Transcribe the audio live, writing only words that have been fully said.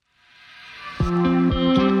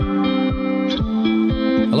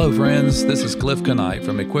Hello, friends. This is Cliff Knight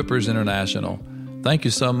from Equippers International. Thank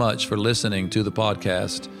you so much for listening to the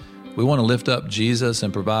podcast. We want to lift up Jesus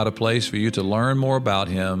and provide a place for you to learn more about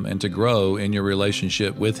Him and to grow in your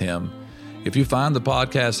relationship with Him. If you find the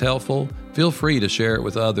podcast helpful, feel free to share it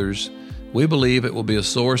with others. We believe it will be a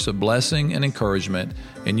source of blessing and encouragement,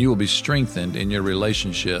 and you will be strengthened in your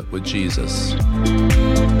relationship with Jesus.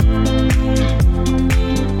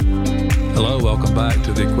 Hello, welcome back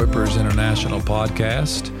to the Equippers International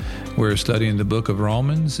podcast. We're studying the book of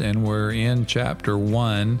Romans, and we're in chapter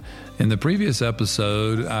 1. In the previous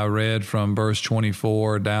episode, I read from verse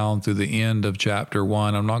 24 down through the end of chapter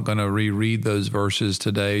 1. I'm not going to reread those verses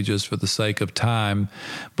today just for the sake of time.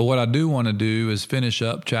 But what I do want to do is finish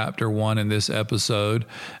up chapter 1 in this episode.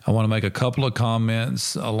 I want to make a couple of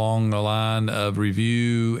comments along the line of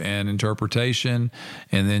review and interpretation,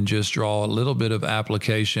 and then just draw a little bit of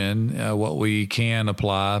application, what we can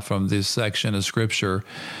apply from this section of Scripture.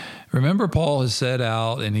 Remember, Paul has set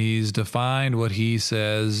out and he's defined what he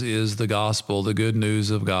says is the gospel, the good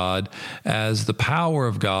news of God, as the power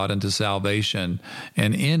of God unto salvation.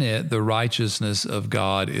 And in it, the righteousness of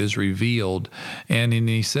God is revealed. And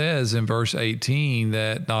he says in verse 18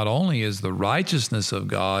 that not only is the righteousness of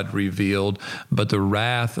God revealed, but the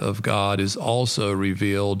wrath of God is also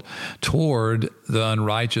revealed toward the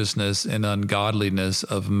unrighteousness and ungodliness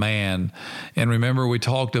of man. And remember, we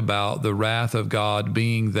talked about the wrath of God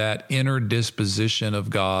being that inner disposition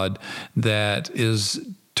of God that is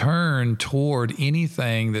turned toward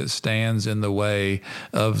anything that stands in the way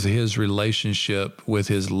of his relationship with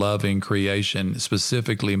his loving creation,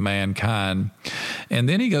 specifically mankind. And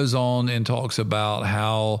then he goes on and talks about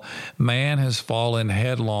how man has fallen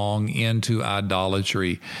headlong into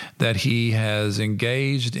idolatry, that he has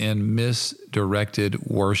engaged in misdirected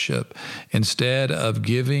worship. Instead of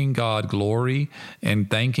giving God glory and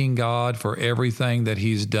thanking God for everything that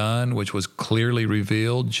he's done, which was clearly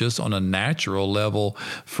revealed just on a natural level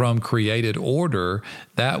from created order,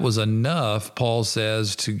 that was enough, Paul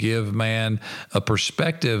says, to give man a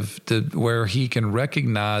perspective to where he can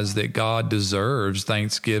recognize that God deserves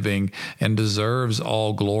thanksgiving and deserves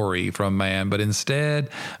all glory from man. But instead,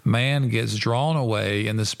 man gets drawn away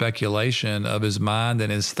in the speculation of his mind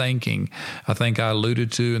and his thinking. I think I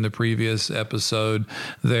alluded to in the previous episode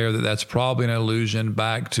there that that's probably an allusion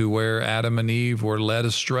back to where Adam and Eve were led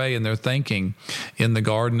astray in their thinking in the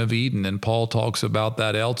Garden of Eden. And Paul talks about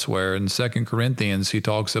that elsewhere. In 2 Corinthians, he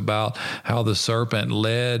talks about how the serpent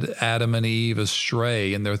led Adam and Eve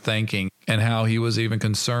astray in their thinking, and how he was even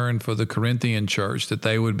concerned for the Corinthian church that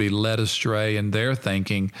they would be led astray in their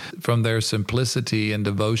thinking from their simplicity and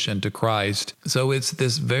devotion to Christ. So it's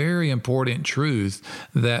this very important truth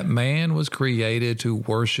that man was created to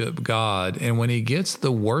worship God. And when he gets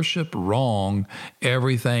the worship wrong,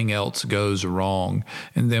 everything else goes wrong.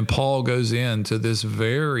 And then Paul goes into this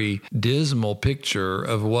very dismal picture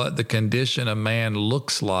of what the condition of man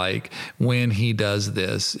looks like when he does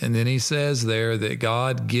this. And then he says there that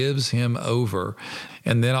God gives him over.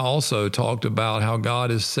 And then I also talked about how God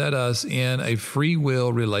has set us in a free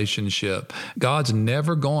will relationship. God's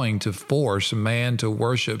never going to force man to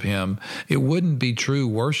worship him. It wouldn't be true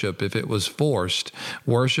worship if it was forced.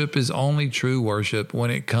 Worship is only true worship when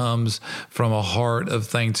it comes from a heart of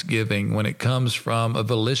thanksgiving, when it comes from a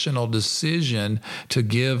volitional decision to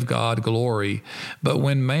give God glory. But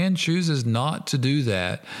when man chooses not to do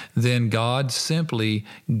that, then God simply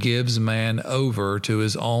gives man over to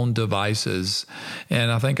his own devices. And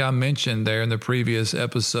I think I mentioned there in the previous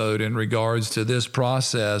episode in regards to this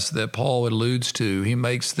process that Paul alludes to. He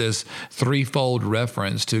makes this threefold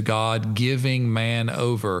reference to God giving man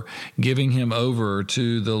over, giving him over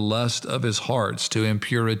to the lust of his hearts, to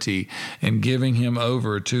impurity, and giving him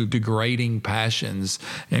over to degrading passions,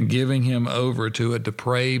 and giving him over to a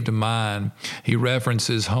depraved mind. He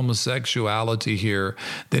references homosexuality here.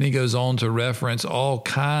 Then he goes on to reference all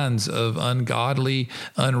kinds of ungodly,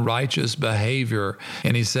 unrighteous behavior.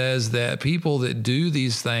 And he says that people that do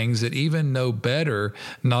these things that even know better,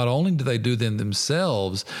 not only do they do them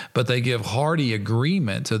themselves, but they give hearty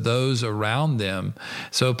agreement to those around them.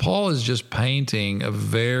 So Paul is just painting a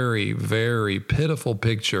very, very pitiful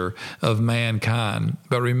picture of mankind.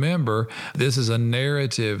 But remember, this is a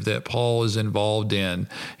narrative that Paul is involved in.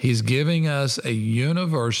 He's giving us a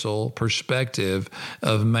universal perspective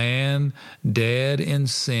of man dead in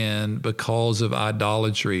sin because of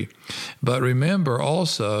idolatry. But remember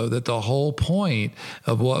also that the whole point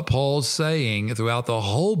of what Paul's saying throughout the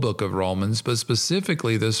whole book of Romans, but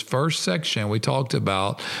specifically this first section we talked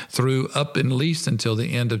about through up at least until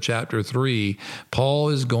the end of chapter 3, Paul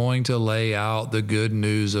is going to lay out the good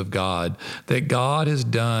news of God, that God has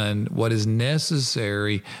done what is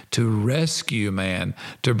necessary to rescue man,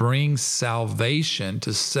 to bring salvation,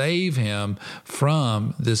 to save him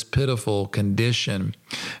from this pitiful condition.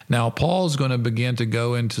 Now, Paul's going to begin to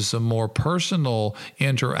go into some more personal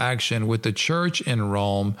interaction with the church in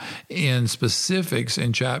Rome in specifics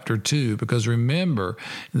in chapter 2, because remember,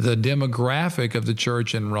 the demographic of the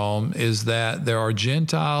church in Rome is that there are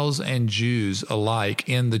Gentiles and Jews alike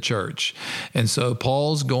in the church. And so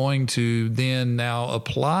Paul's going to then now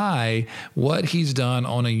apply what he's done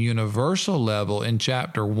on a universal level in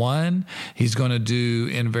chapter 1. He's going to do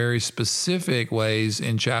in very specific ways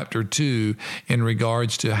in chapter 2 in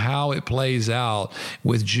regards to how it plays out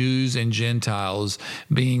with Jews and Gentiles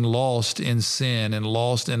being lost in sin and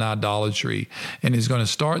lost in idolatry. And he's going to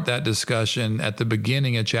start that discussion at the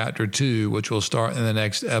beginning of chapter 2, which will start in the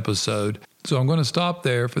next episode. So I'm going to stop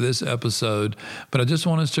there for this episode, but I just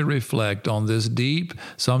want us to reflect on this deep,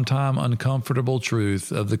 sometimes uncomfortable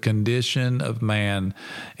truth of the condition of man.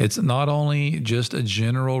 It's not only just a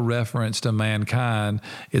general reference to mankind,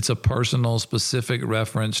 it's a personal, specific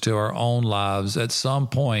reference to our own lives. At some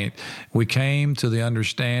point, we came to the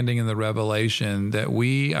understanding and the revelation that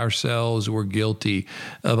we ourselves were guilty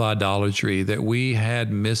of idolatry, that we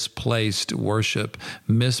had misplaced worship,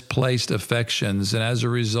 misplaced affections, and as a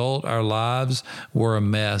result, our lives were a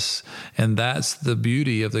mess. And that's the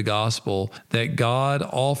beauty of the gospel, that God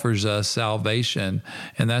offers us salvation.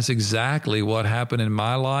 And that's exactly what happened in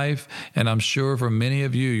my life. And I'm sure for many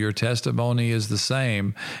of you, your testimony is the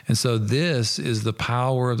same. And so this is the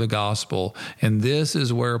power of the gospel. And this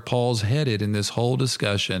is where Paul's headed in this whole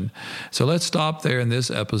discussion. So let's stop there in this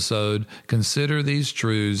episode, consider these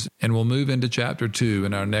truths, and we'll move into chapter 2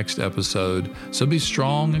 in our next episode. So be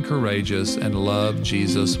strong and courageous and love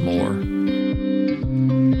Jesus more.